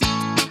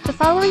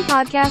following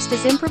podcast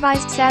is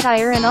improvised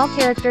satire and all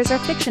characters are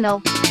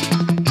fictional.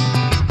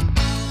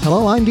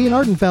 Hello, I'm Dean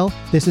Ardenfell.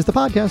 This is the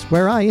podcast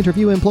where I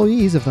interview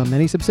employees of the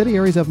many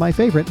subsidiaries of my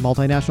favorite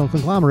multinational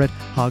conglomerate,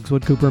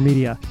 Hogswood Cooper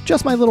Media.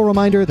 Just my little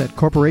reminder that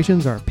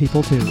corporations are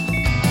people too.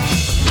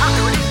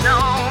 Hogswood is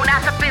known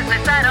as a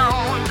business that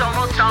owns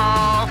almost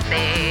all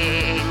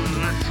things.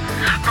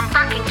 From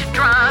fracking to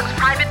drugs,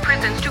 private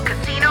prisons to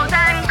casinos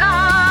and guns.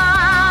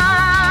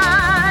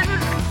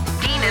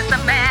 Dean is the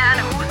man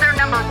who's their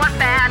number one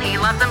fan. He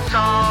loves them so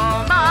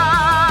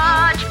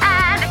much.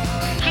 And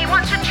he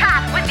wants to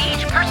chat with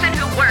each person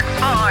who works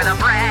for the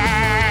brand.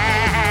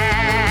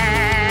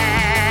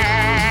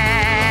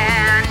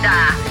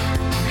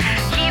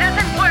 He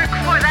doesn't work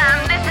for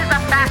them. This is a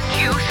fact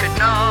you should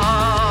know.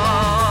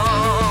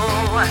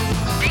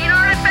 Dean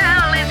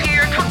Ardenfell is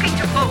here talking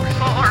to folks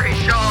for his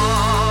show.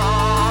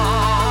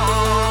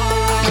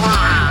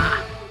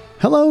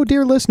 Hello,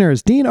 dear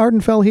listeners. Dean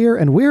Ardenfell here,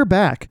 and we're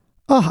back.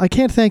 Oh, I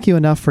can't thank you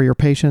enough for your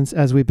patience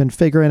as we've been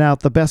figuring out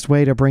the best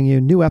way to bring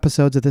you new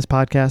episodes of this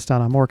podcast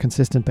on a more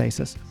consistent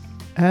basis.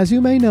 As you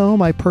may know,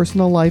 my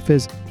personal life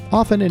is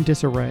often in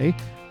disarray.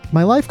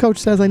 My life coach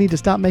says I need to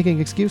stop making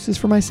excuses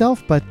for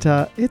myself, but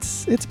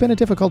it's been a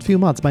difficult few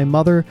months. My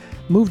mother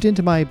moved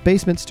into my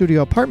basement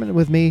studio apartment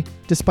with me,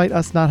 despite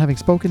us not having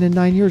spoken in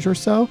 9 years or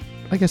so.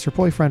 I guess her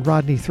boyfriend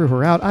Rodney threw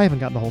her out. I haven't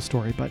gotten the whole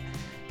story, but,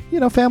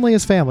 family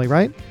is family,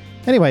 right?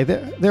 Anyway,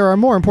 there are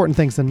more important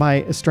things than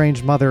my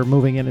estranged mother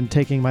moving in and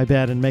taking my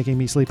bed and making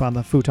me sleep on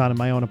the futon in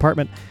my own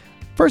apartment.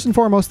 First and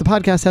foremost, the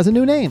podcast has a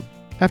new name.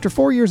 After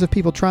 4 years of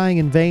people trying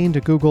in vain to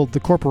Google the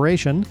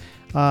corporation,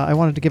 I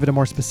wanted to give it a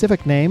more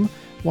specific name,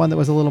 one that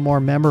was a little more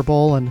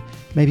memorable and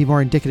maybe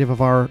more indicative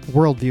of our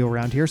worldview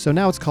around here. So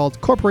now it's called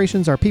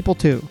Corporations Are People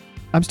Too.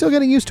 I'm still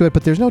getting used to it,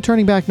 but there's no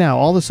turning back now.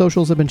 All the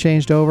socials have been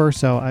changed over,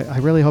 so I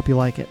really hope you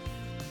like it.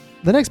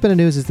 The next bit of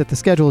news is that the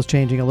schedule is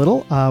changing a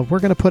little. We're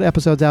going to put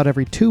episodes out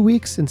every 2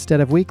 weeks instead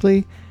of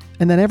weekly,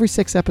 and then every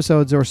 6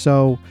 episodes or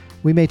so,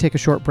 we may take a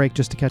short break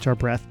just to catch our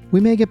breath.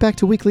 We may get back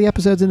to weekly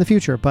episodes in the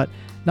future, but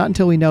not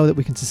until we know that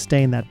we can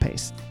sustain that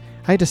pace.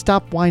 I had to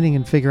stop whining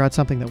and figure out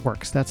something that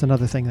works. That's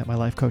another thing that my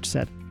life coach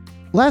said.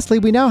 Lastly,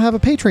 we now have a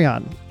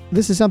Patreon.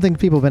 This is something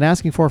people have been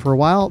asking for a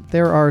while.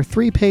 There are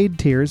 3 paid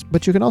tiers,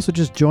 but you can also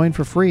just join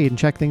for free and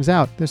check things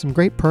out. There's some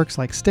great perks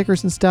like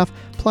stickers and stuff.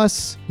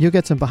 Plus, you'll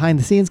get some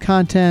behind-the-scenes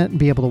content and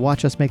be able to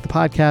watch us make the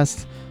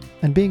podcast.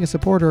 And being a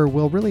supporter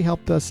will really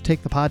help us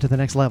take the pod to the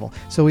next level.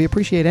 So we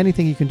appreciate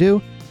anything you can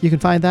do. You can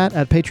find that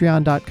at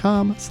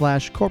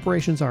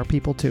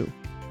patreon.com/corporationsarepeople2.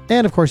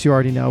 And of course, you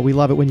already know, we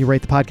love it when you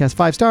rate the podcast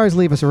 5 stars,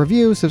 leave us a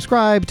review,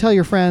 subscribe, tell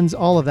your friends,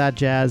 all of that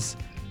jazz.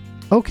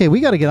 Okay, we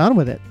got to get on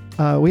with it.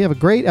 We have a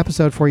great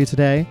episode for you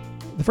today.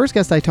 The first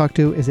guest I talked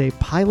to is a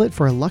pilot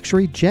for a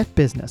luxury jet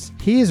business.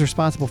 He is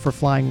responsible for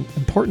flying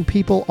important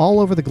people all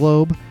over the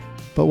globe,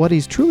 but what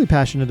he's truly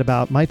passionate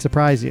about might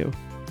surprise you.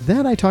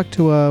 Then I talked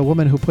to a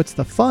woman who puts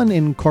the fun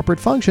in corporate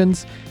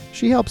functions.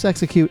 She helps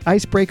execute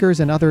icebreakers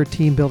and other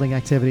team-building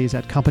activities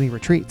at company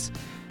retreats.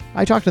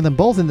 I talked to them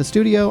both in the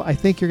studio. I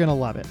think you're going to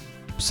love it.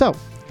 So,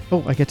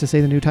 I get to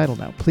say the new title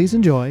now. Please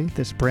enjoy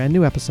this brand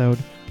new episode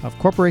of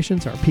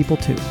Corporations Are People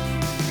Too.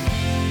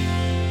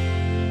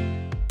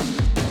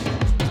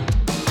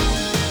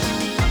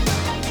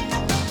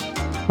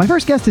 My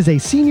first guest is a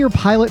senior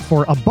pilot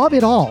for Above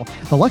It All,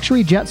 the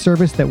luxury jet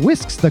service that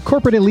whisks the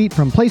corporate elite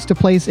from place to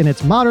place in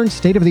its modern,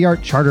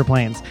 state-of-the-art charter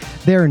planes.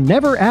 Their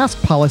never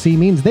ask policy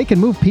means they can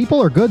move people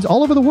or goods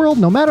all over the world,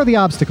 no matter the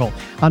obstacle.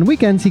 On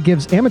weekends, he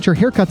gives amateur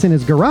haircuts in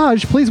his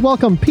garage. Please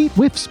welcome Pete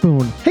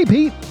Whiffspoon. Hey,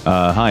 Pete.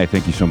 Hi,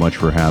 thank you so much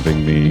for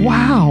having me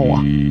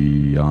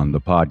on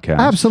the podcast.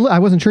 Absolutely. I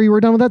wasn't sure you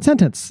were done with that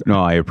sentence.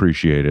 No, I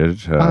appreciate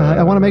it.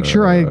 I want to make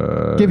sure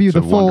I give you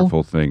the full... It's a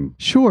wonderful thing.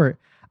 Sure.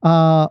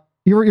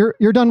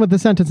 You're done with the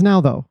sentence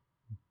now, though?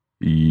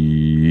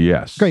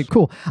 Yes. Great,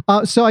 cool.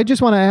 So I just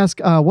want to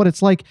ask what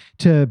it's like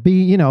to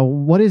be,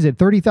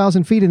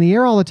 30,000 feet in the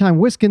air all the time,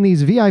 whisking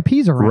these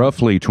VIPs around.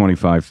 Roughly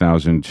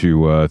 25,000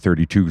 to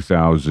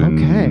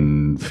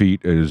 32,000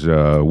 feet is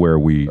where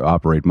we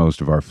operate most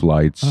of our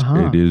flights.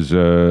 It is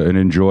an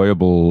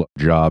enjoyable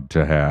job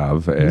to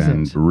have,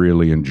 and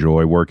really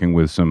enjoy working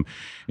with some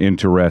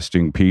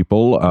interesting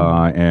people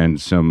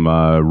and some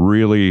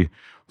really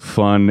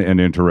fun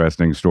and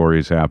interesting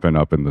stories happen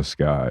up in the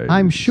sky.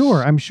 I'm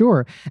sure.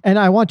 And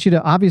I want you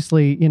to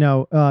obviously,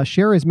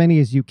 share as many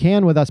as you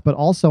can with us, but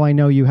also I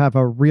know you have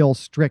a real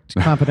strict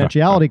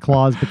confidentiality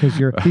clause because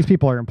these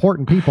people are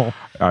important people.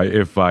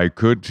 If I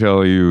could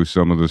tell you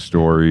some of the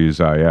stories,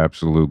 I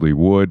absolutely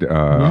would.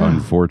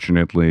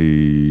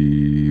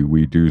 Unfortunately,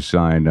 we do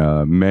sign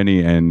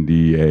many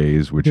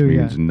NDAs, which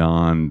means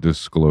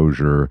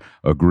non-disclosure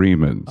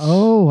agreements.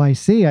 Oh, I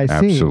see.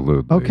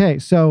 Absolutely. Okay,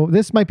 so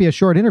this might be a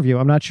short interview.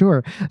 I'm not not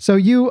sure. So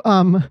you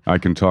I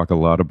can talk a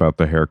lot about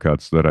the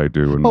haircuts that I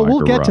do in my we'll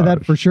garage. get to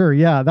that for sure.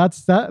 Yeah,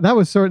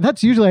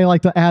 that's usually I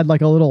like to add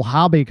like a little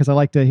hobby because I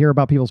like to hear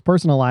about people's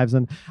personal lives,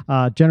 and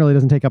generally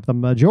doesn't take up the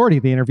majority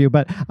of the interview.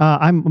 But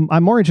I'm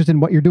more interested in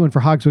what you're doing for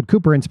Hogswood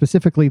Cooper, and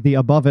specifically the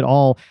Above It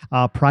All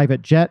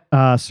private jet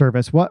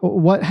service.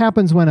 What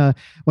happens when a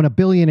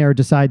billionaire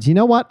decides, you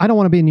know what, I don't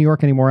want to be in New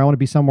York anymore, I want to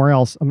be somewhere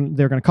else?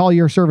 They're going to call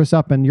your service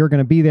up and you're going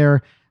to be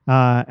there,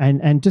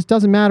 and just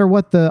doesn't matter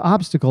what the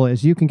obstacle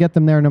is, you can get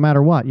them there no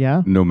matter what.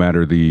 Yeah, no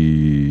matter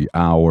the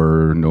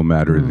hour, no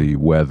matter the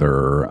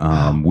weather,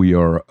 we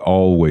are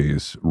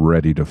always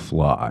ready to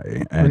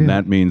fly, and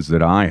that means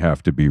that I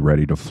have to be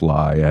ready to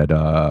fly at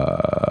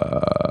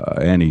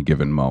any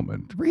given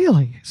moment.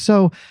 Really?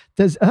 So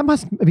that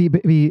must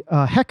be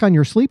a heck on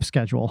your sleep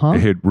schedule, huh?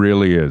 It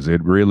really is.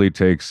 It really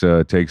takes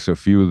a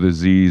few of the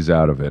Z's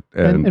out of it.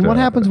 And what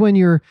happens when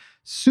you're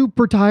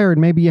super tired?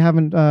 Maybe you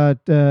haven't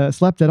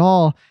slept at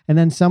all, and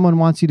then someone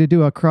wants you to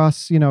do a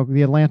cross,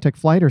 the Atlantic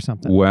flight or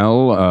something.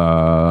 Well,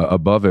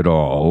 Above It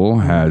All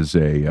has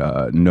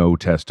a no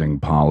testing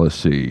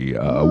policy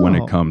when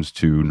it comes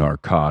to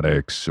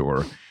narcotics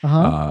or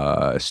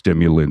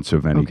stimulants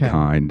of any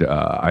kind.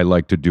 I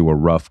like to do a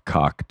rough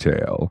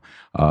cocktail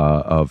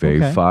of a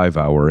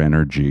 5-hour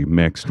energy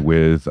mixed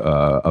with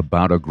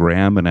about 1.5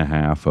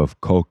 grams of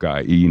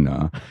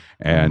cocaine.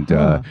 And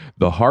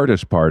the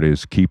hardest part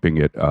is keeping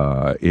it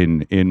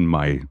in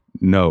my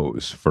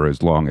nose for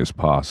as long as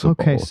possible.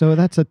 Okay, so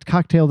that's a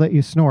cocktail that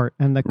you snort,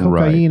 and the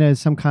cocaine is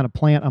some kind of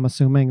plant, I'm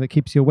assuming, that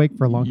keeps you awake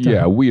for a long time.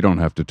 Yeah, we don't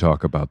have to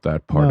talk about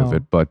that part of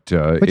it, but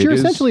you're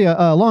essentially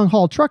a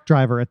long-haul truck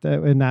driver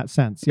in that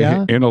sense,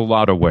 yeah? In a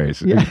lot of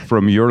ways,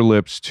 from your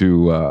lips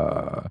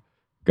to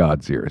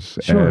God's ears.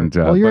 Sure. And,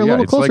 well, you're a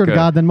little closer to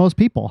God than most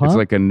people, huh? It's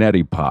like a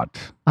neti pot,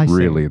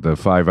 really. The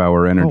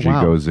 5-hour energy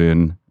goes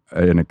in,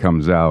 and it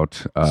comes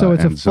out. So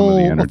it's a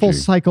full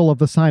cycle of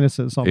the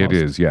sinuses almost. It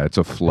is, yeah. It's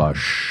a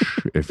flush,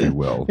 if you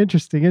will.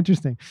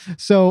 Interesting.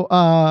 So,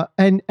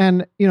 and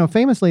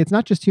famously, it's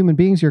not just human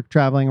beings you're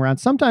traveling around.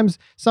 Sometimes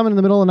someone in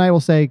the middle of the night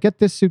will say, get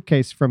this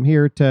suitcase from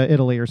here to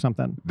Italy or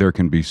something. There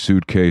can be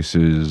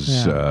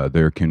suitcases.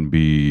 There can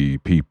be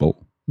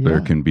people. Yeah.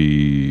 There can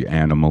be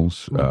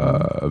animals,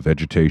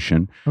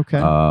 vegetation,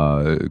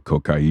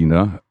 cocaine.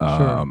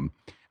 Sure.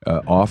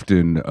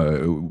 Often,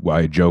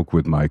 I joke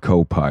with my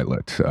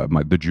co-pilot,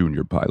 the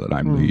junior pilot.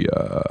 I'm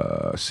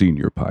the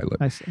senior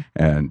pilot. I see.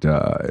 And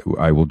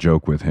I will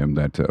joke with him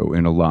that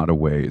in a lot of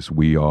ways,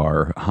 we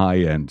are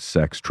high-end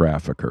sex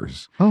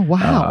traffickers. Oh,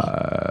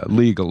 wow.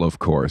 Legal, of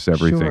course.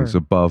 Everything's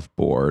above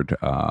board.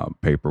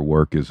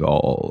 Paperwork is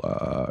all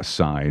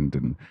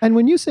signed. And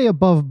when you say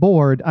above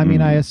board, I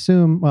mean, I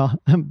assume,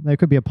 well, there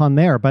could be a pun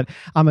there, but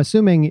I'm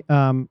assuming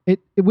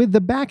with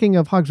the backing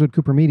of Hogswood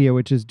Cooper Media,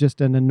 which is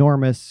just an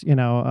enormous,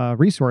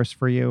 resource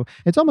for you,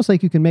 it's almost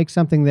like you can make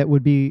something that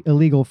would be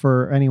illegal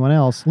for anyone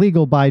else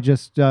legal by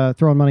just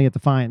throwing money at the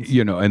fines.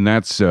 And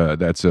that's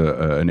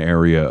an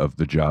area of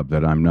the job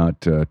that I'm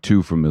not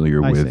too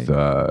familiar with.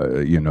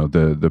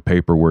 The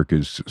paperwork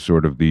is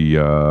sort of the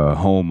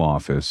home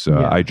office.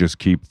 I just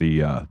keep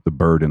the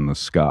bird in the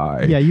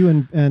sky. Yeah, you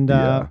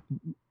and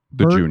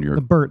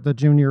Bert, the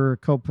junior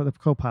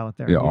co-pilot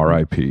there. Yeah,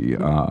 R.I.P.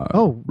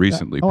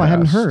 Recently passed. I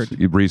hadn't heard.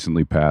 He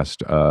recently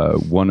passed.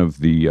 One of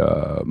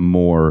the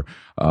more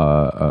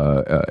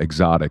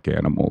exotic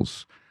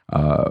animals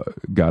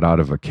got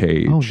out of a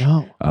cage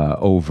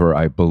over,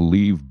 I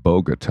believe,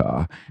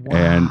 Bogota,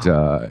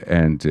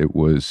 and it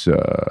was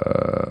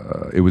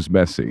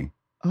messy.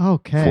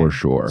 Okay. For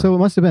sure. So it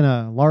must have been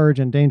a large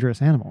and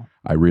dangerous animal.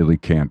 I really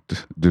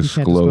can't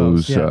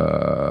disclose.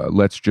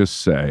 Let's just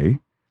say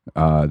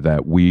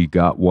that we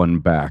got one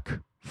back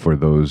for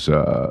those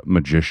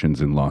magicians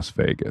in Las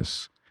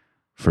Vegas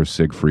for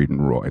Siegfried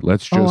and Roy.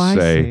 Let's just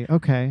say,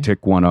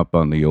 tick one up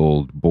on the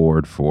old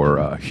board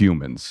for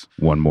humans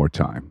one more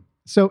time.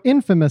 So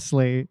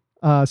infamously,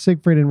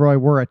 Siegfried and Roy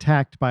were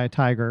attacked by a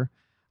tiger.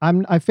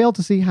 I fail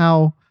to see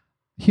how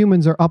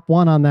humans are up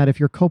one on that if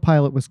your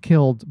co-pilot was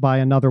killed by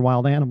another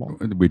wild animal.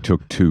 We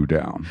took 2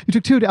 down. You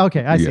took 2 down?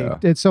 Okay, I see.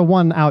 It's a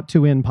 1 out,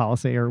 2 in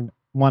policy, or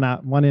 1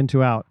 out, 1 in,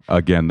 2 out.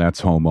 Again,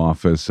 that's home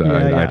office.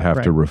 I'd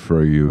have to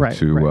refer you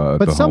to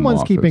but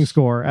someone's keeping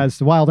score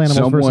as wild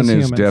animals versus humans.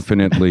 Someone is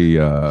definitely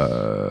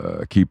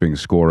keeping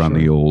score on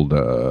the old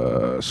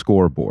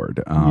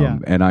scoreboard.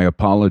 And I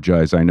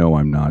apologize. I know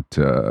I'm not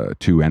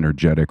too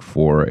energetic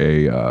for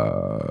a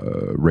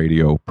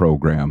radio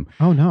program.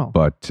 Oh, no.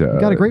 But you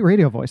got a great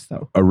radio voice,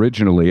 though.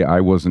 Originally, I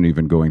wasn't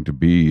even going to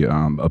be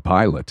a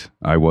pilot.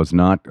 I was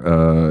not.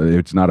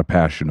 It's not a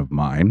passion of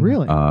mine.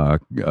 Really?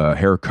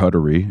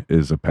 Haircuttery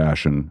is a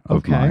passion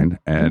of mine.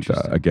 And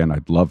again,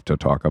 I'd love to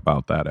talk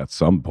about that at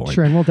some point.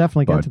 Sure, and we'll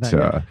definitely get to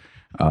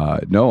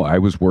that. No, I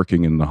was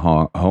working in the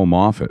home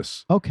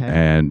office. Okay.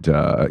 And,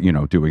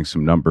 doing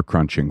some number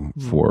crunching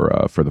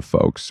for the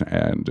folks.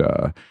 And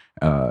the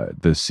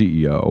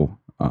CEO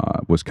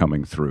was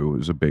coming through. It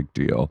was a big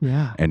deal.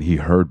 Yeah. And he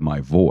heard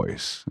my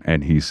voice,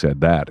 and he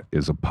said, that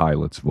is a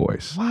pilot's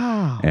voice.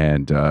 Wow.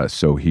 And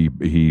so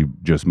he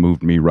just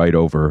moved me right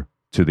over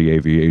to the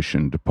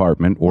aviation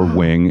department, or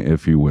wing,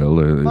 if you will,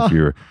 if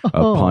you're a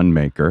pun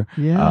maker.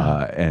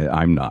 And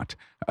I'm not.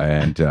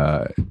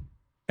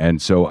 And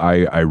so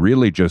I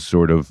really just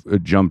sort of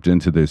jumped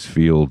into this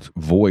field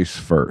voice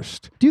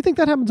first. Do you think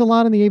that happens a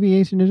lot in the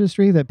aviation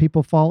industry, that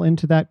people fall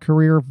into that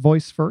career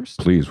voice first?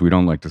 Please, we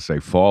don't like to say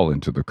fall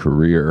into the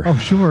career. Oh,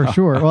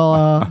 sure.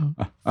 Well,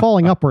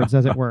 falling upwards,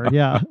 as it were.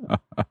 Yeah.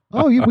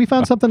 Oh, we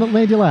found something that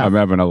made you laugh. I'm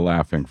having a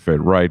laughing fit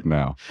right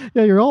now.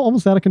 Yeah, you're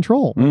almost out of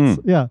control.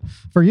 Yeah,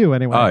 for you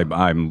anyway.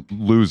 I'm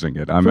losing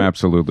it. I'm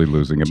absolutely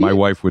losing it. My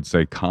wife would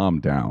say, "Calm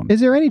down." Is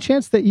there any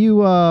chance that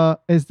you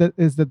is that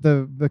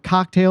the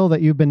cocktail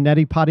that you've been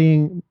neti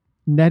potting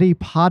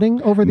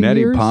over the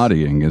years? Neti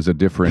pottying is a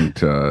different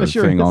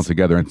thing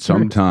altogether. And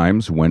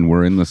sometimes when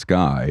we're in the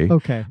sky,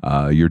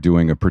 you're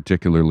doing a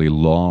particularly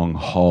long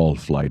haul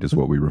flight, is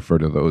what we refer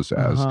to those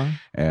as.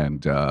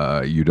 And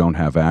you don't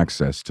have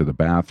access to the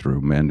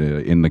bathroom. And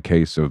in the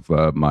case of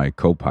my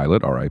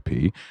co-pilot,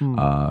 RIP,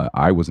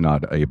 I was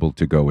not able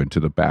to go into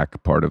the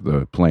back part of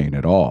the plane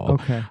at all.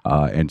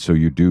 And so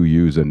you do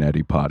use a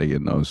neti potty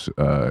in those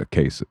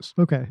cases.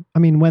 I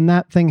mean, when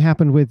that thing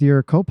happened with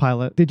your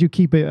co-pilot, did you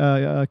keep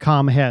a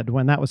calm head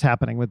when that was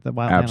happening with the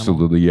wild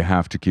Absolutely. animal? You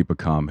have to keep a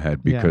calm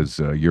head because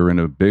you're in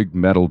a big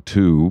metal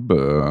tube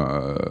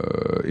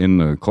in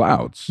the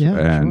clouds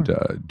and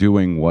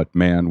doing what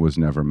man was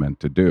never meant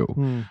to do.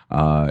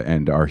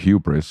 And our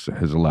hubris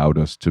has allowed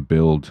us to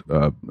build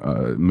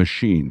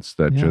machines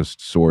that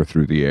just soar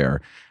through the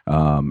air.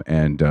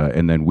 And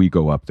then we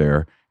go up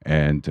there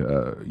and,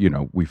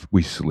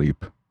 we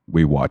sleep,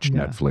 we watch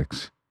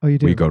Netflix. Oh, you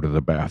do? We go to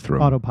the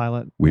bathroom.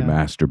 Autopilot. We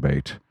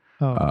masturbate.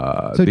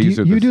 So do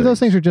you do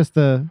those things, or just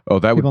the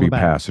that would be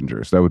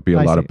passengers. That would be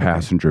a lot of Okay.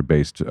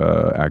 passenger-based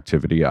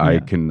activity. I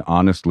can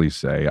honestly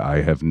say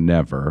I have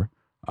never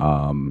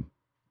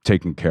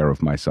taken care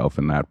of myself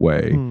in that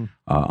way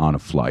on a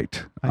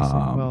flight. I see.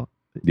 Well,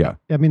 yeah.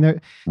 I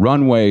mean,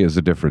 runway is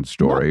a different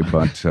story,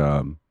 but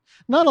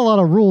not a lot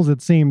of rules,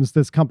 it seems,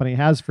 this company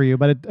has for you,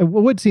 but it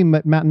would seem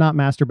that not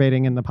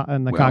masturbating in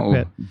the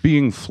cockpit.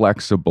 Being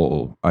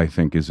flexible, I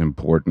think, is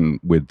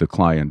important with the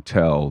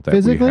clientele that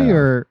physically we have.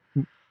 or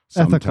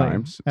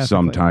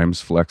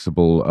Sometimes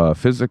flexible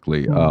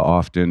physically.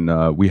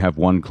 Often we have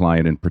one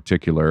client in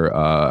particular.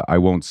 I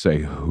won't say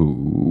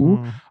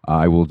who.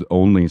 I will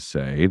only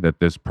say that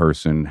this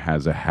person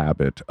has a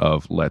habit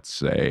of, let's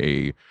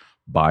say,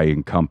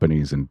 buying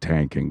companies and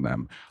tanking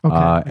them.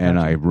 And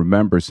I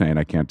remember saying,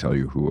 I can't tell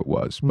you who it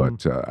was,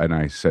 but and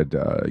I said,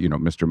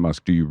 Mr.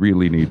 Musk, do you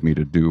really need me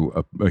to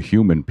do a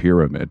human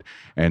pyramid?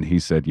 And he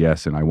said,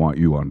 yes, and I want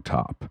you on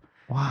top.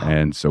 Wow.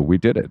 And so we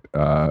did it.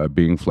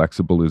 Being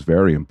flexible is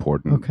very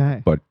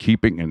important. But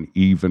keeping an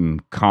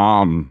even,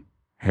 calm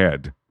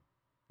head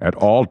at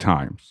all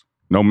times,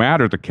 no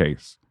matter the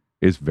case,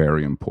 is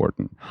very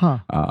important.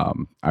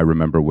 I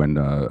remember when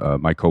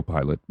my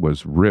co-pilot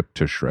was ripped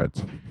to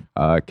shreds,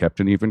 kept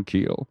an even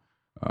keel.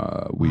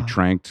 We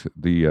tranked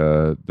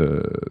the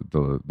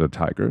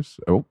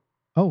tigers.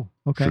 Oh,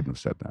 okay. Shouldn't have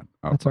said that.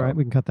 That's all right.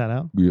 We can cut that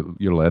out.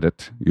 You let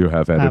it. You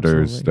have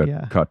editors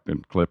that cut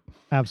and clip.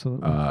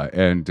 Absolutely.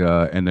 And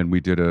then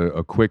we did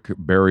a quick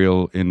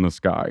burial in the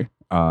sky,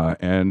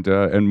 and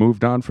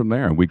moved on from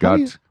there. And we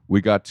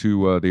got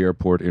to the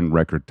airport in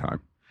record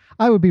time.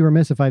 I would be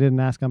remiss if I didn't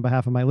ask on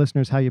behalf of my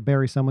listeners how you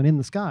bury someone in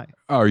the sky.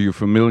 Are you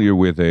familiar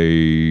with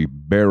a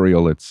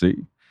burial at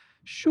sea?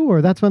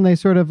 Sure. That's when they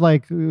sort of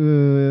like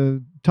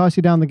toss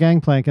you down the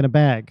gangplank in a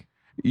bag.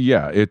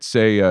 Yeah, it's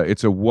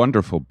a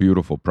wonderful,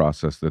 beautiful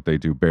process that they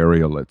do,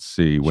 burial at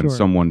sea, when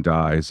someone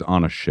dies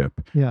on a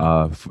ship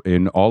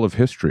in all of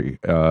history.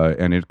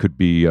 And it could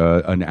be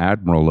an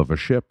admiral of a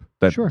ship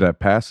that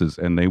passes,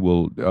 and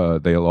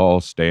they'll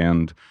all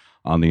stand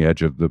on the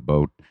edge of the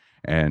boat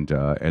and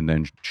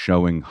then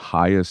showing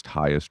highest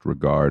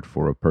regard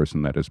for a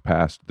person that has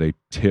passed, they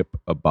tip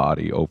a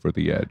body over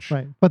the edge.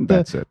 Right. But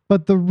that's it.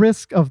 But the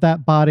risk of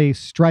that body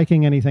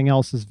striking anything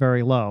else is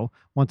very low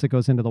once it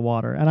goes into the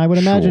water. And I would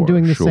imagine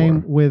doing the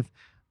same with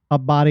a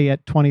body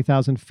at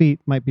 20,000 feet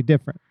might be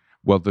different.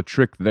 Well, the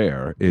trick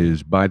there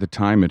is by the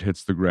time it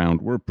hits the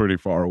ground, we're pretty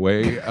far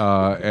away,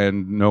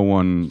 and no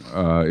one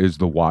is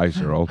the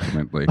wiser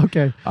ultimately.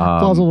 Okay.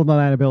 Plausible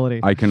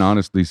deniability. I can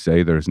honestly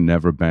say there's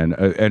never been,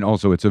 and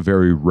also it's a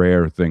very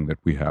rare thing that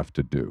we have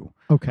to do.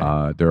 Okay.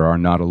 There are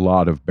not a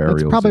lot of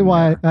burials. That's probably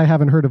why I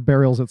haven't heard of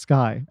burials at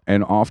Sky.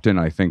 And often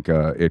I think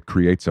it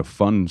creates a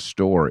fun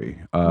story.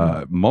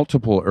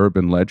 Multiple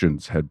urban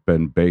legends had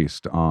been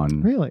based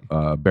on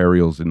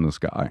burials in the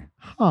sky.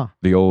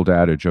 The old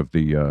adage of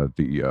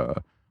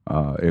it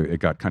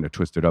got kind of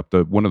twisted up.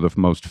 One of the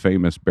most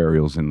famous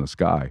burials in the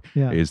sky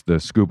is the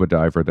scuba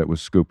diver that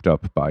was scooped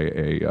up by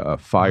a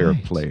fire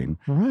plane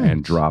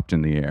and dropped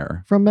in the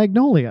air. From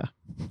Magnolia.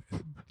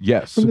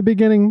 Yes. From the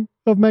beginning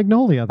of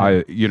Magnolia.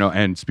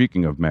 And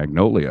speaking of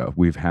Magnolia,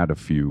 we've had a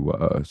few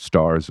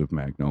stars of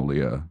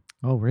Magnolia.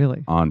 Oh,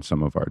 really? On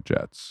some of our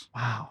jets.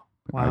 Wow.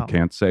 I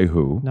can't say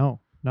who.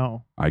 No.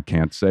 I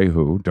can't say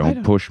who.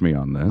 Don't push me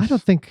on this.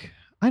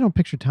 I don't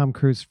picture Tom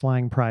Cruise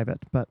flying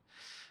private, but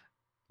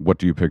What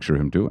do you picture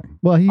him doing?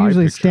 Well, he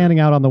usually is standing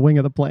out on the wing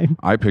of the plane.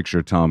 I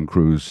picture Tom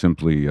Cruise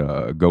simply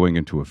going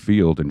into a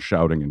field and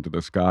shouting into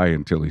the sky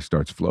until he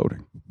starts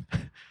floating.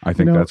 I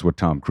think that's what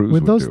Tom Cruise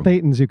would do. With those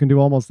thetans, you can do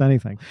almost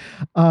anything.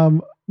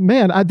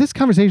 Man, this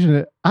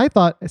conversation, I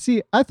thought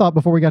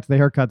before we got to the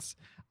haircuts,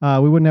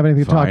 we wouldn't have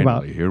anything to talk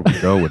about. Here we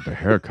go with the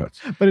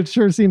haircuts. But it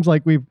sure seems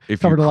like we've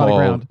covered a lot of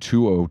ground. If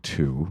you call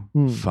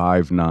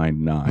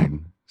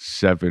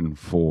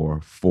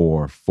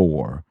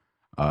 202-599-7444,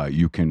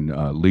 you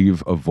can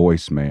leave a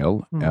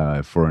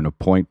voicemail for an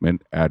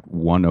appointment at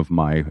one of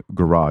my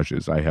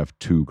garages. I have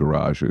 2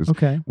 garages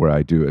where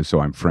I do, so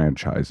I'm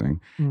franchising.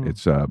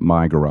 It's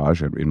my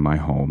garage in my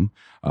home,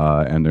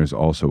 and there's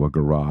also a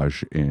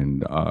garage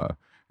in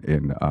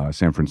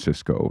San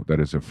Francisco that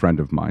is a friend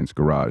of mine's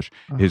garage.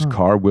 His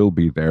car will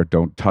be there.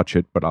 Don't touch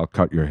it, but I'll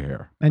cut your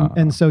hair.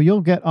 And so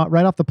you'll get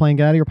right off the plane,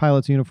 get out of your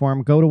pilot's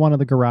uniform, go to one of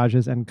the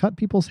garages and cut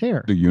people's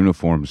hair. The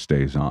uniform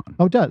stays on.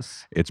 Oh, it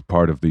does? It's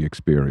part of the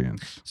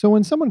experience. So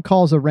when someone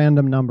calls a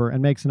random number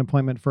and makes an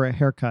appointment for a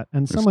haircut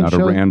and someone It's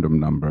not a random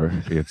number.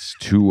 It's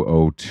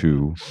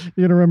 202.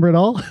 You gonna remember it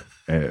all?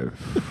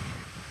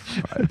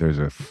 There's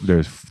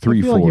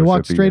 3 4s. Like you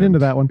walked straight into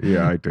that one.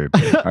 Yeah, I did.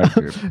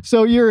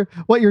 So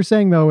what you're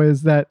saying though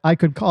is that I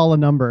could call a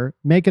number,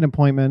 make an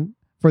appointment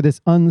for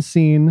this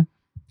unseen,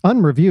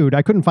 unreviewed.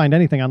 I couldn't find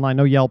anything online,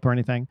 no Yelp or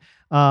anything.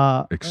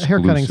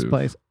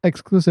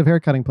 Exclusive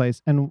haircutting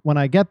place. And when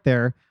I get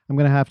there, I'm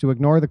going to have to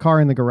ignore the car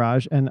in the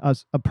garage and a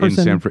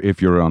person.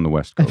 If you're on the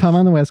West Coast. If I'm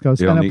on the West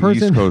Coast. On the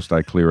East Coast,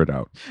 I clear it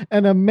out.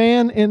 And a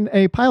man in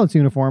a pilot's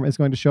uniform is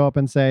going to show up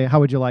and say,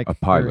 "How would you like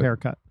your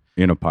haircut?"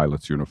 In a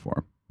pilot's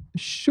uniform.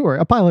 Sure,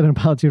 a pilot in a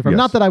pilot's uniform. Yes.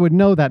 Not that I would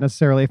know that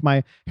necessarily if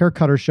my hair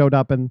cutter showed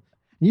up and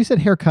you said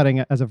hair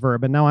cutting as a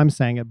verb, and now I'm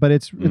saying it, but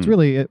it's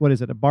really, what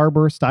is it, a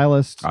barber,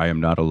 stylist? I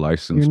am not a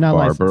licensed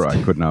barber.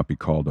 I could not be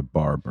called a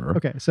barber.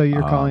 Okay, so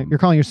you're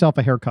calling yourself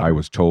a hair cutter. I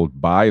was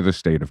told by the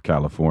state of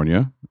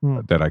California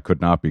that I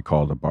could not be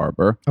called a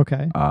barber.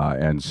 Okay.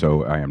 And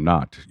so I am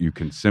not. You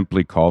can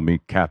simply call me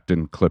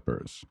Captain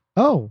Clippers.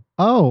 Oh,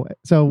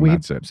 so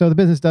the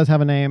business does have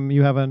a name.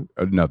 You have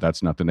no,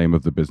 that's not the name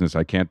of the business.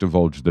 I can't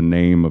divulge the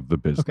name of the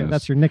business. Okay,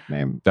 that's your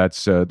nickname.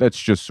 That's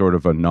just sort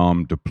of a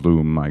nom de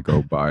plume I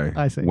go by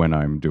when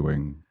I'm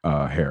doing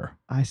hair.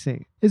 I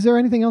see. Is there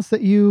anything else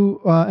that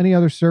you, any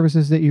other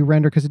services that you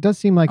render? Because it does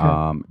seem like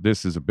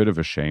this is a bit of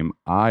a shame.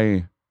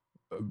 I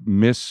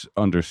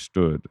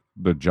misunderstood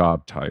the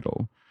job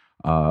title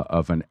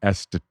of an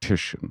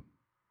esthetician,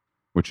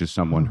 which is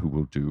someone who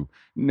will do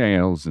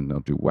nails and they'll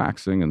do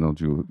waxing and they'll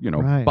do,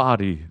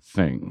 body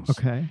things.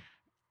 Okay.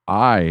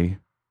 I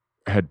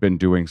had been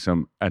doing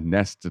some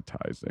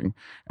anesthetizing,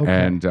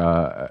 and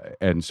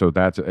so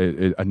that's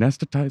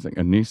anesthetizing.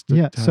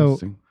 Yeah.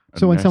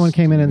 So when someone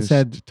came in and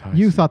said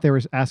you thought they were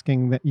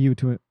asking that you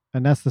to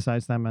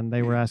anesthetize them, and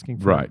they were asking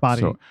for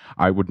body. So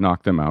I would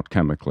knock them out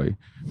chemically,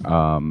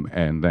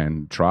 and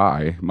then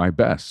try my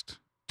best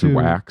to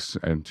wax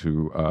and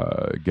to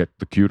get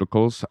the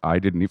cuticles. I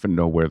didn't even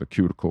know where the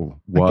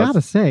cuticle was. I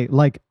gotta say,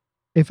 like,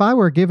 if I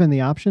were given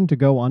the option to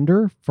go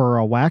under for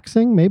a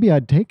waxing, maybe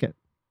I'd take it.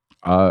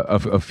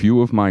 A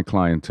few of my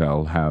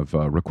clientele have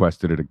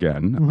requested it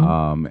again,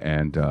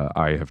 and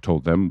I have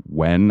told them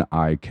when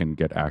I can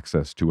get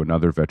access to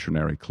another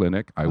veterinary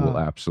clinic, I will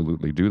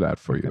absolutely do that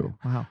for you.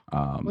 Wow.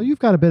 Well, you've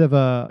got a bit of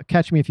a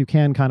catch me if you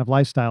can kind of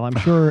lifestyle. I'm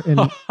sure in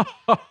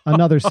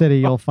another city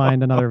you'll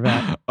find another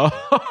vet.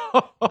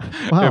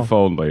 Wow. If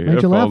only.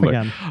 Made you laugh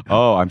again.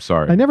 Oh, I'm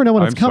sorry. I never know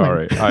when it's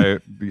coming. Sorry.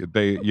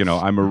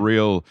 I'm a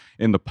real,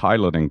 in the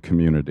piloting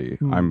community,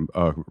 I'm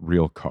a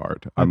real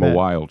card. I'm a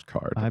wild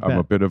card. I'm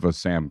a bit of a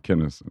Sam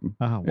Kinison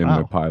in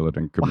the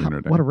piloting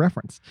community. Wow, what a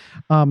reference.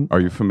 Are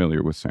you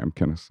familiar with Sam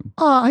Kinison?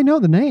 I know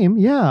the name.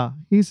 Yeah.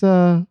 He's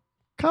a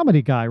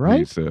comedy guy, right?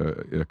 He's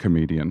a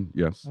comedian,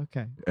 yes.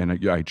 Okay. And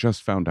I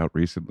just found out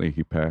recently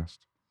he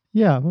passed.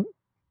 Yeah. It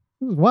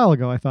was a while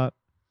ago, I thought.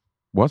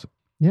 Was it?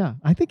 Yeah.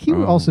 I think he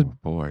also...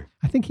 boy.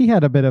 I think he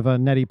had a bit of a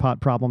neti pot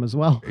problem as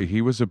well.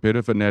 He was a bit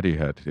of a neti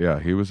head. Yeah,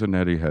 he was a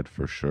neti head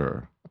for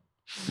sure.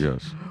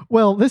 Yes.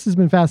 Well, this has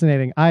been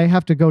fascinating. I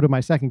have to go to my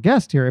second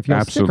guest here. If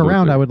you'll stick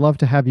around, I would love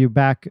to have you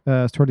back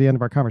toward the end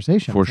of our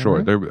conversation. For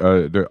sure.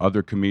 Right? There are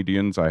other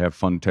communians. I have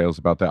fun tales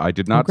about that. I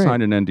did not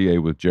sign an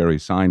NDA with Jerry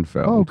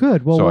Seinfeld. Oh,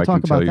 good. Well, we'll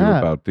talk about that. So I can tell you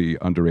about the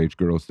underage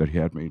girls that he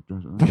had me.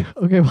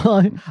 Okay. Well,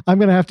 I'm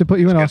going to have to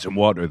put you in get some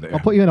water there. I'll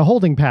put you in a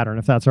holding pattern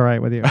if that's all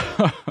right with you.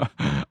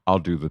 I'll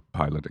do the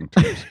piloting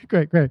too.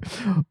 Great.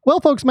 Well,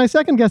 folks, my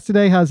second guest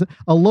today has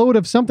a load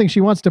of something she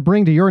wants to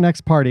bring to your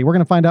next party. We're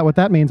going to find out what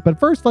that means. But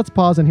first, let's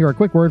pause and hear a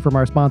quick word from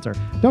our sponsor.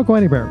 Don't go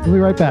anywhere. We'll be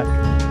right back.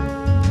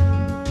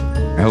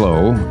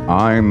 Hello,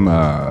 I'm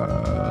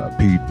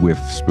Pete with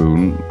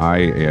Spoon. I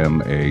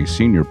am a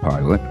senior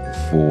pilot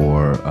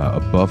for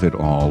Above It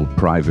All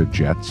private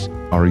jets.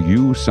 Are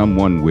you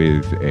someone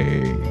with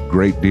a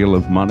great deal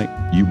of money?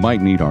 You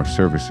might need our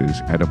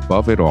services at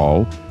Above It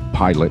All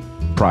Pilot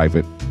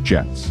Private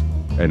Jets.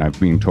 And I've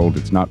been told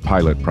it's not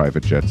pilot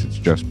private jets, it's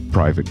just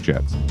private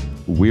jets.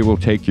 We will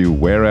take you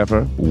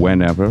wherever,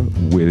 whenever.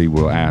 We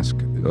will ask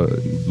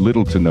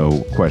little to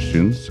no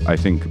questions. I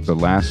think the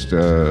last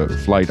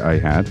flight I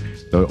had,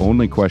 the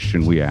only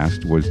question we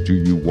asked was, do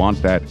you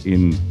want that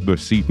in the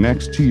seat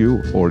next to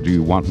you, or do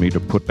you want me to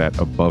put that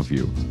above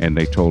you? And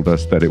they told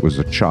us that it was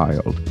a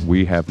child.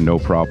 We have no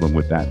problem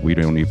with that. We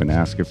don't even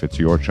ask if it's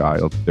your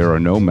child. There are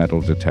no metal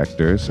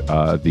detectors.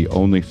 The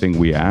only thing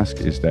we ask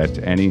is that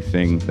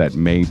anything that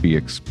may be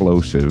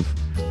explosive,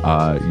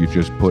 you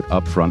just put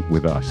up front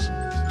with us.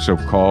 So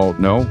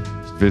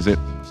visit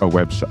a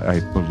website.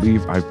 I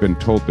believe I've been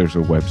told there's a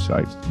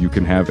website. You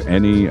can have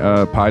any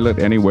pilot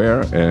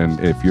anywhere, and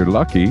if you're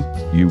lucky,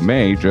 you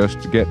may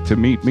just get to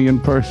meet me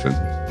in person.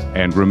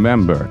 And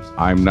remember,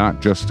 I'm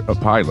not just a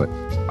pilot.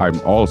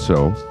 I'm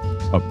also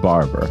a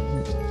barber.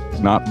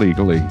 Not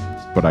legally,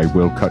 but I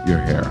will cut your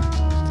hair.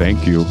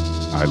 Thank you.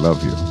 I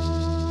love you.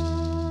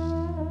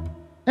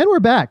 And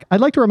we're back.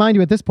 I'd like to remind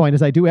you at this point,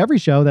 as I do every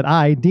show, that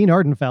I, Dean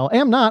Ardenfell,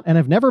 am not and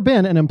have never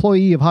been an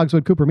employee of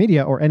Hogswood Cooper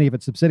Media or any of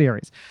its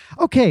subsidiaries.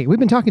 Okay, we've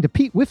been talking to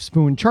Pete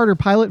Whiffspoon, charter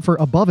pilot for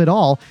Above It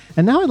All,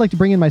 and now I'd like to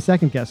bring in my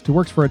second guest, who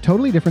works for a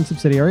totally different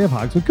subsidiary of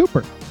Hogswood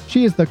Cooper.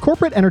 She is the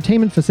corporate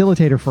entertainment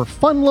facilitator for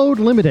Funload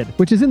Limited,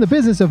 which is in the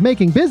business of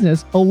making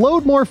business a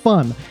load more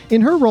fun. In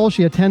her role,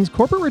 she attends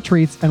corporate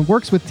retreats and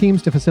works with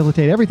teams to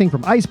facilitate everything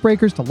from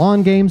icebreakers to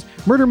lawn games,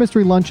 murder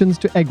mystery luncheons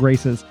to egg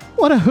races.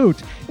 What a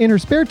hoot! In her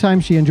spare time,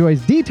 she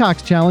enjoys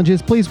detox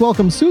challenges. Please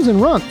welcome Susan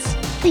Runts.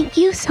 Thank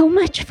you so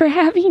much for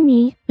having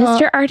me,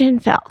 Mr.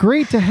 Ardenfell.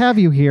 Great to have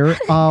you here.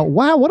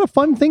 Wow, what a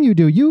fun thing you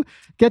do. You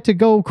get to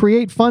go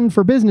create fun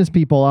for business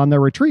people on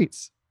their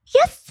retreats.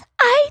 Yes,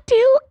 I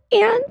do.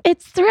 And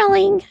it's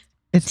thrilling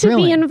to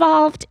be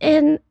involved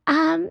in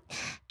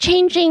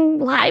changing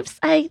lives,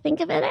 I think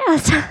of it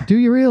as. Do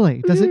you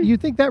really? Does it? You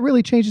think that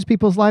really changes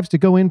people's lives to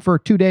go in for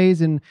 2 days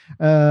and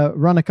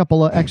run a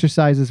couple of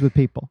exercises with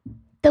people?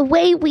 The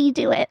way we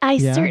do it, I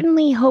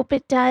certainly hope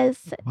it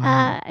does.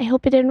 Wow. I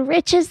hope it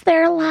enriches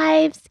their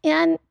lives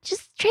and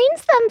just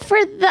trains them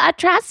for the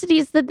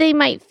atrocities that they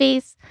might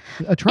face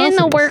in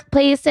the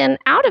workplace and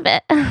out of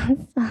it.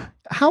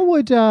 How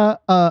would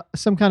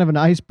some kind of an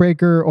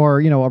icebreaker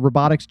or, a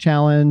robotics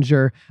challenge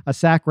or a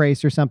sack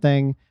race or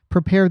something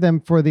prepare them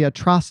for the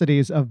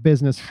atrocities of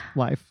business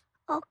life?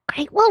 Oh,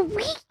 great. Well,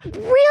 we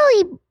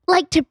really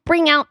like to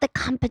bring out the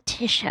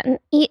competition.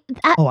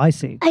 I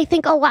see. I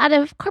think a lot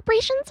of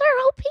corporations are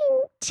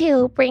hoping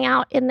to bring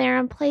out in their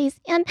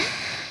employees. And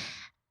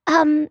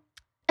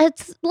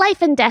it's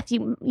life and death,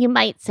 you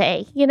might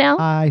say,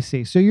 I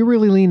see. So you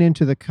really lean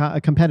into the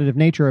competitive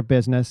nature of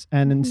business.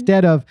 And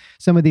instead of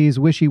some of these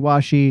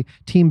wishy-washy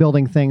team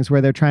building things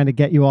where they're trying to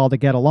get you all to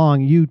get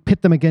along, you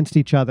pit them against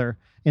each other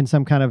in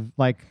some kind of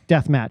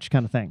death match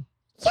kind of thing.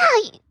 Yeah.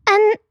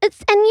 And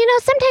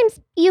sometimes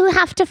you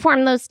have to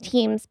form those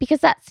teams because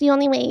that's the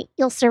only way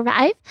you'll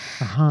survive.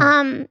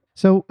 Uh-huh.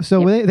 So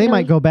they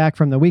might go back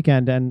from the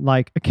weekend and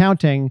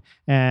accounting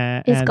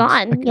is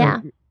gone.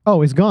 Yeah.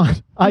 Oh, it's gone.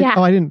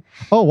 I didn't.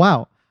 Oh,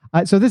 wow.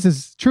 So this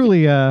is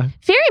truly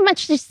very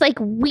much just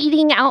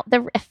weeding out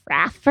the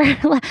riffraff for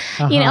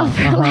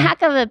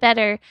lack of a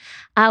better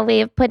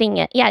way of putting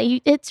it. Yeah,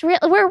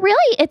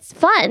 it's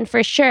fun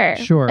for sure.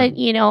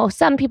 Sure.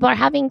 Some people are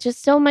having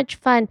just so much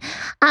fun.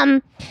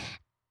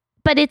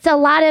 But it's a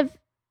lot of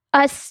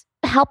us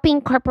helping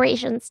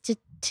corporations to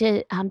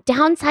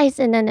downsize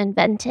in an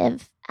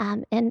inventive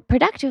and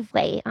productive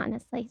way,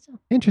 honestly. So.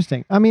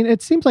 Interesting. I mean,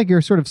 it seems like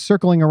you're sort of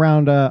circling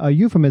around a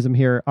euphemism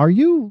here. Are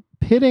you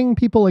pitting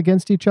people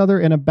against each other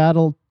in a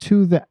battle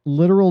to the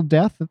literal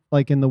death,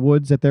 like in the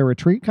woods at their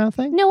retreat kind of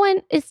thing? No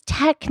one is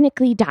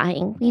technically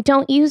dying. We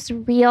don't use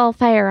real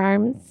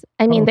firearms.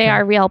 I mean, They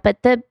are real,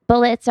 but the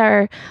bullets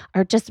are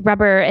just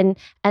rubber and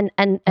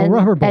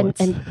rubber bullets.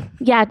 And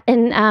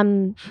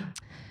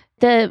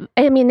the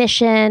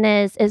ammunition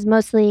is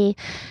mostly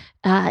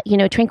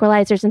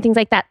tranquilizers and things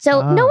like that.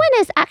 So no one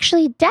is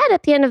actually dead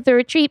at the end of the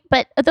retreat,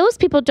 but those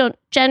people don't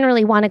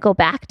generally want to go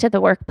back to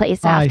the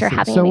workplace after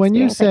having. So when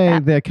you say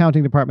the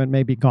accounting department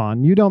may be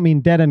gone, you don't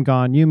mean dead and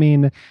gone. You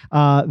mean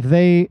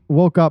they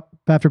woke up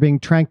after being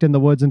tranked in the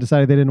woods and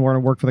decided they didn't want to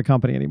work for the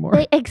company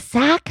anymore.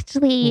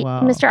 Exactly,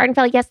 wow. Mr.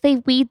 Ardenfell. Yes, they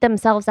weed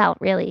themselves out,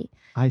 really.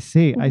 I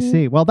see. I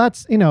see. Well,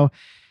 that's,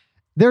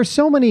 there's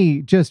so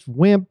many just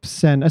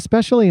wimps, and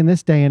especially in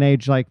this day and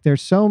age,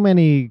 there's so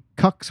many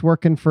cucks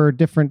working for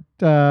different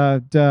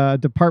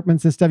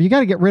departments and stuff. You got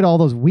to get rid of all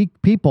those weak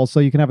people so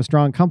you can have a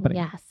strong company.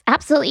 Yes,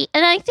 absolutely.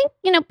 And I think,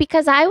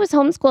 because I was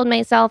homeschooled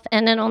myself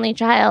and an only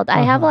child,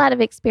 I have a lot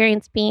of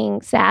experience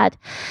being sad.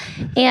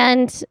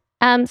 And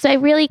so I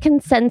really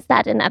can sense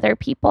that in other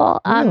people.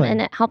 Really?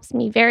 And it helps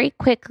me very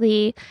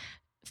quickly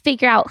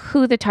figure out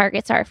who the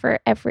targets are for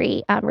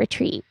every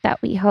retreat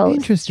that we host.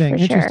 Interesting.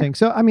 Sure.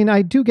 So, I mean,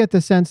 I do get the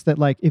sense that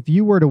if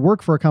you were to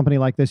work for a company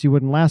like this, you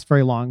wouldn't last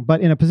very long.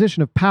 But in a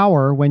position of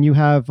power, when you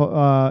have,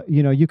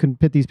 you can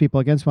pit these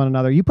people against one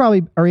another, you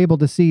probably are able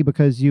to see,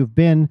 because you've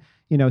been,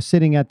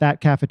 sitting at that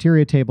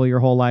cafeteria table your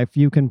whole life,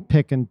 you can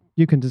pick and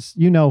you can just,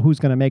 who's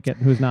going to make it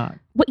and who's not.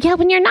 Yeah,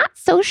 when you're not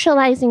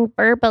socializing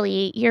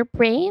verbally, your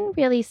brain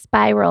really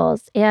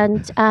spirals,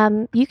 and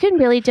you can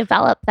really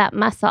develop that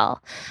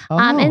muscle.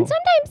 And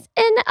sometimes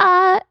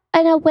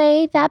in a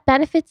way that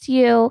benefits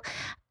you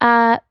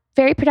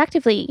very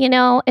productively.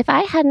 If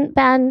I hadn't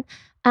been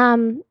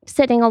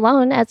sitting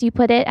alone, as you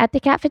put it, at the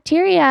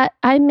cafeteria,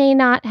 I may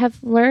not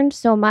have learned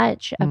so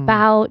much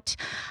about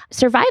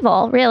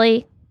survival,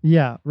 really.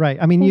 Yeah, right.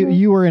 I mean,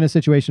 you were in a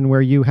situation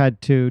where you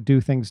had to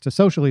do things to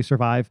socially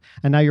survive,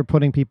 and now you're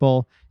putting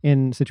people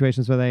in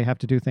situations where they have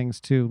to do things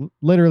to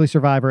literally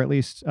survive, or at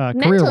least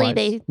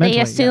career-wise.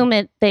 They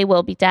assume they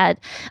will be dead,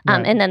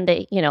 and then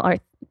they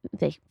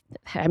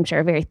I'm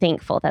sure very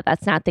thankful that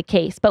that's not the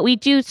case. But we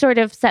do sort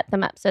of set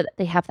them up so that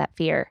they have that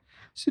fear.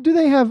 So do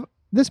they have?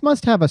 This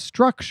must have a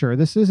structure.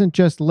 This isn't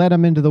just let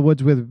them into the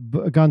woods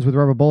with guns with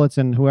rubber bullets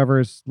and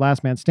whoever's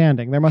last man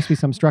standing. There must be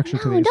some structure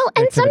to these.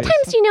 And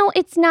sometimes,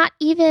 it's not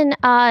even,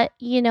 a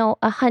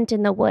hunt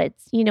in the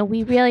woods.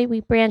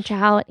 We branch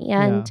out,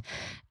 and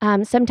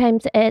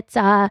sometimes it's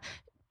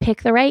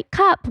pick the right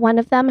cup. One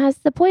of them has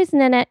the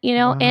poison in it,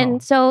 Wow.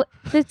 And so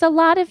there's a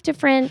lot of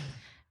different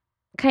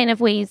kind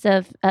of ways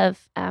of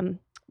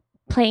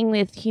playing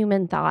with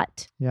human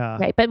thought. Yeah.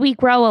 Right. But we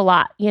grow a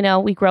lot,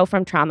 we grow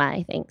from trauma,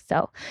 I think.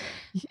 So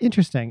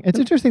interesting. It's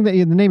interesting that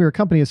the name of your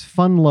company is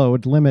Fun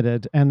Load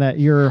Limited, and that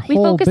your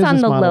whole business on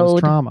the model load,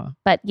 is trauma.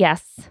 But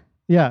yes.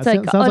 Yeah. It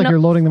sounds like you're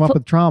loading them up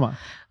with trauma.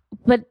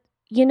 But,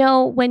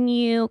 when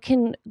you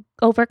can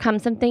overcome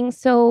something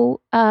so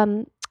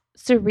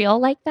surreal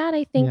like that,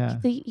 I think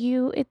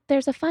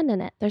there's a fun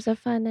in it. There's a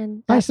fun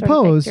in that. I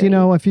suppose,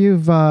 if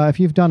you've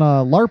done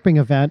a LARPing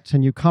event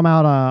and you come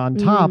out on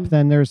top,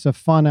 then there's a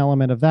fun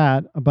element of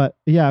that. But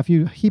yeah, if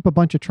you heap a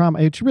bunch of trauma,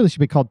 it really should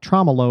be called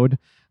Trauma Load.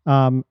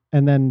 And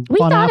then we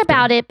thought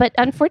about it, but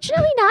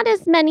unfortunately not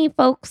as many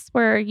folks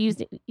were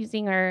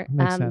using our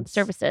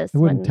services. It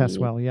wouldn't test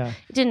well. Yeah.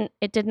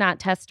 It did not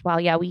test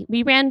well. Yeah.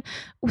 We ran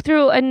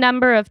through a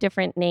number of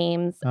different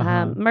names,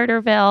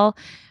 Murderville,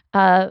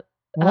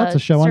 well, that's a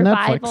show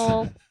survival.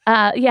 on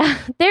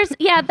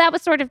Netflix. That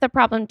was sort of the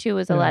problem too,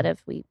 is a lot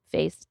of, we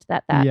faced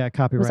that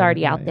copyright was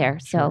already out there.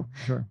 Sure, so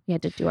sure. we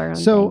had to do our own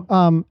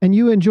thing. And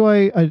you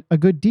enjoy a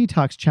good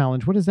detox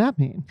challenge. What does that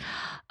mean?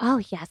 Oh,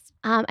 yes.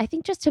 I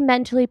think just to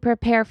mentally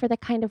prepare for the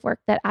kind of work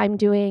that I'm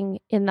doing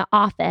in the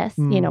office,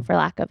 for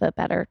lack of a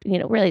better,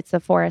 really it's the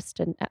forest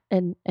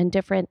and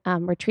different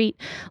retreat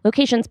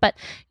locations. But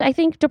I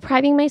think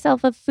depriving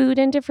myself of food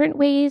in different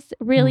ways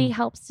really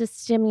helps to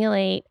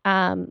stimulate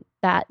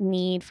that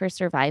need for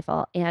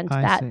survival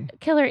and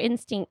killer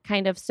instinct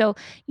kind of. So,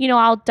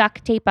 I'll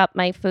duct tape up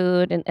my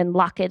food and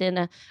lock it in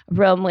a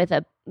room with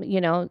a,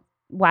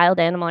 wild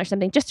animal or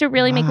something, just to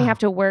really make me have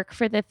to work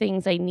for the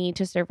things I need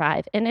to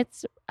survive. And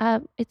it's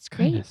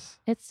great. Goodness.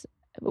 It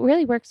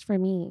really works for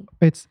me.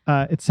 It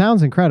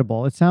sounds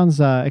incredible. It sounds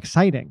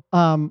exciting.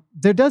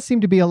 There does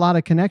seem to be a lot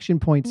of connection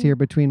points here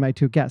between my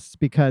two guests,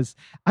 because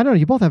I don't know,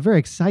 you both have very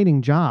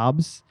exciting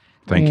jobs.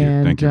 Thank you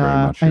very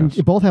much. And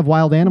you both have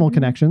wild animal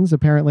connections.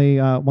 Apparently,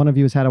 one of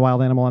you has had a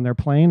wild animal on their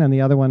plane, and the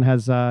other one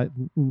has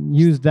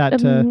used that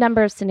to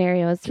number of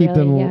scenarios. Keep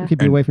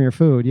you away from your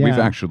food. Yeah, we've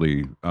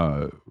actually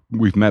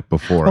we've met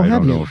before. I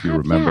don't know if you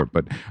remember,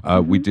 but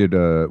we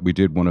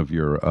did one of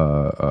your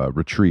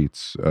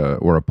retreats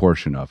or a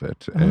portion of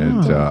it,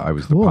 and I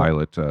was the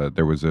pilot.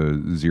 There was a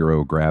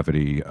zero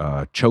gravity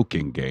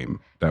choking game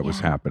that was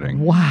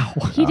happening. Wow,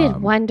 he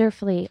did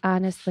wonderfully.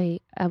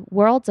 Honestly,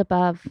 worlds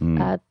above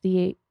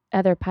the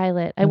other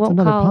pilot. I won't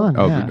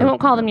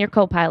call them your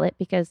co-pilot,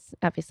 because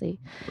obviously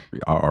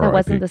that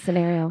wasn't the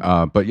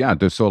scenario. But yeah,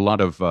 there's a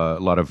lot of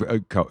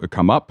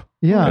come up,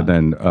 and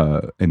then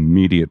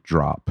immediate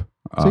drop.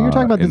 So you're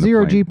talking about the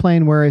zero-G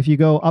plane, where if you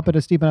go up at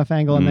a steep enough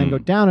angle and then go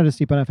down at a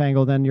steep enough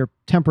angle, then you're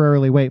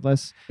temporarily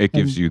weightless. It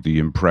gives you the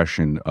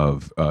impression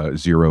of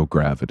zero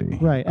gravity.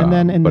 Right. And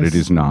then but it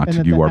is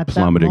not. You are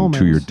plummeting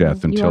to your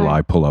death until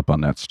I pull up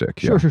on that stick.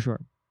 Sure.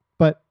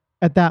 But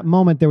at that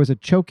moment, there was a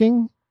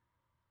choking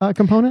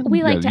component?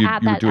 We like to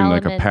add that element. You were doing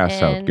like a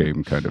pass-out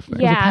game kind of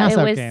thing. Yeah, it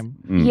was. Game.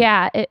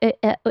 Yeah,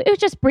 it was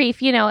just brief.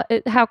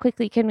 How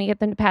quickly can we get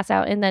them to pass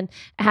out, and then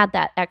add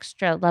that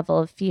extra level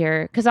of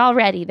fear, because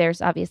already that's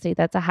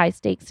a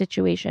high-stakes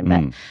situation.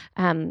 But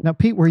now,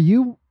 Pete, were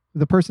you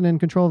the person in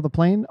control of the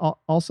plane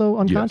also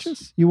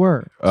unconscious? Yes. You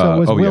were.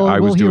 So I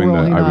was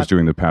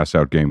doing the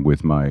pass-out game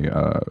with my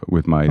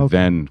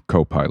then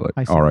co-pilot,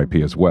 RIP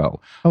as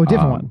well. Oh, a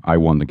different one. I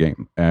won the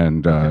game,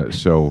 and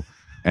so.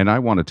 And I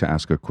wanted to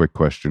ask a quick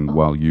question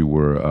while you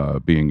were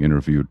being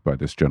interviewed by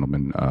this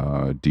gentleman,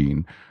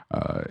 Dean.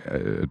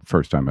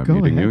 First time I'm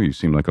meeting you. You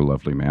seem like a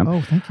lovely man.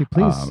 Oh, thank you.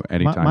 Please.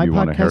 Anytime you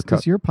want a haircut. My podcast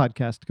is your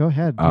podcast. Go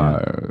ahead.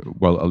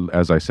 Well,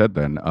 as I said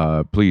then,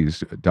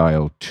 please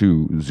dial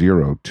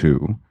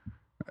 202.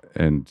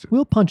 And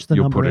we'll punch the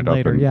number in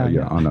later.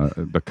 On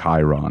the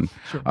Chiron.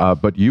 Sure.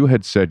 But you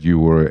had said you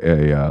were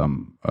a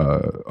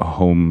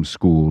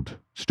homeschooled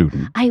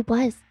student. I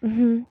was.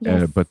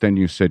 Yes. But then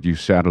you said you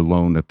sat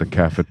alone at the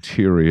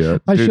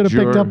cafeteria. I should have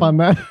picked up on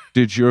that.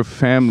 Did your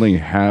family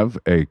have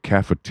a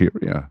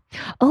cafeteria?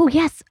 Oh,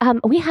 yes.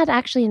 We had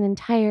actually an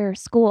entire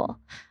school.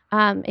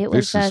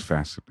 This is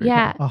fascinating.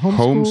 Yeah. A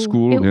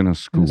homeschool in a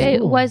school.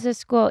 It was a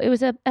school. It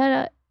was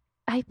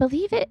I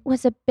believe it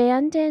was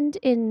abandoned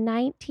in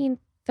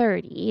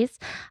 1930s,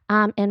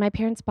 and my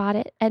parents bought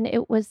it, and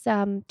it was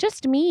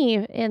just me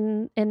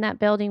in that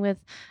building with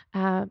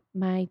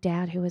my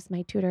dad, who was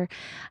my tutor.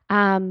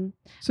 So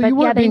you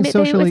weren't being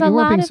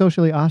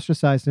socially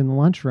ostracized in the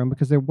lunchroom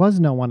because there was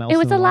no one else. It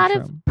was in the a lot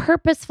lunchroom. of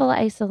purposeful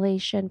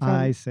isolation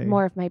from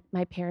more of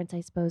my parents, I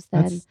suppose,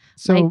 than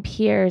my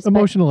peers.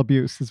 Emotional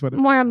abuse is what it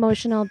is. More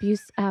emotional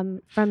abuse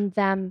from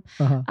them.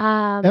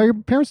 Are your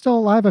parents still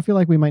alive? I feel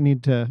like we might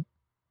need to.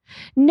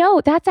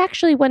 No, that's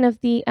actually one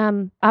of the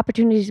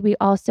opportunities we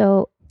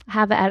also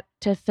have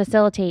to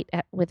facilitate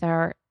with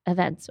our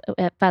events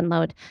at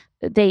Funload.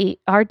 They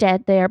are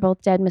dead. They are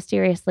both dead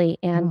mysteriously.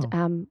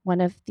 And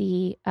one of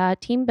the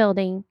team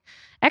building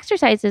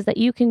exercises that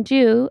you can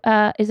do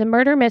is a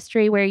murder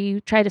mystery where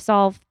you try to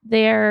solve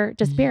their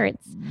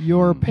disappearance.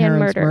 Your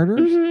parents' murder?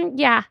 Mm-hmm,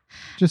 yeah.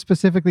 Just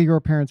specifically your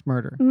parents'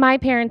 murder? My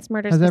parents'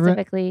 murder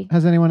specifically.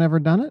 Has anyone ever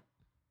done it?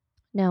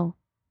 No.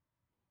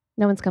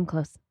 No one's come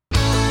close.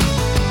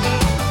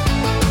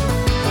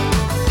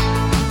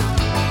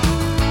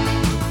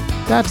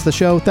 That's the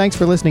show. Thanks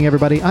for listening,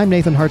 everybody. I'm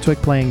Nathan Hartswick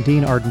playing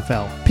Dean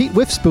Ardenfell. Pete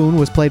Whiffspoon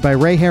was played by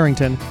Ray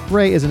Harrington.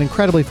 Ray is an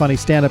incredibly funny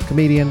stand-up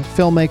comedian,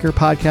 filmmaker,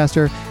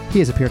 podcaster. He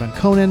has appeared on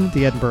Conan,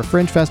 the Edinburgh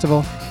Fringe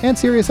Festival, and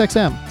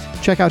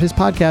SiriusXM. Check out his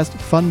podcast,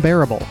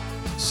 Funbearable.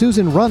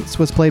 Susan Runts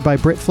was played by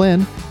Brit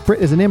Flynn. Brit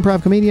is an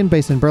improv comedian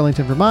based in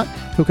Burlington, Vermont,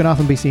 who can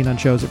often be seen on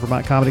shows at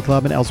Vermont Comedy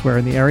Club and elsewhere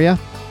in the area.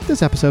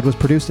 This episode was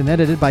produced and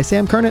edited by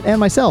Sam Kernet and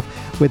myself,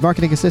 with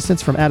marketing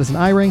assistance from Addison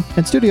Eyring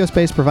and studio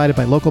space provided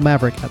by Local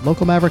Maverick at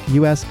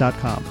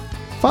localmaverickus.com.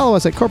 Follow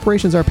us at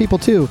Corporations Are People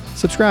Too.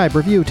 Subscribe,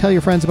 review, tell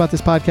your friends about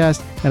this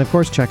podcast, and of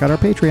course, check out our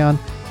Patreon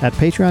at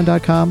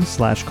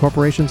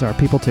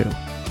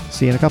patreon.com/corporationsarepeople2.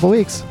 See you in a couple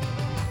weeks.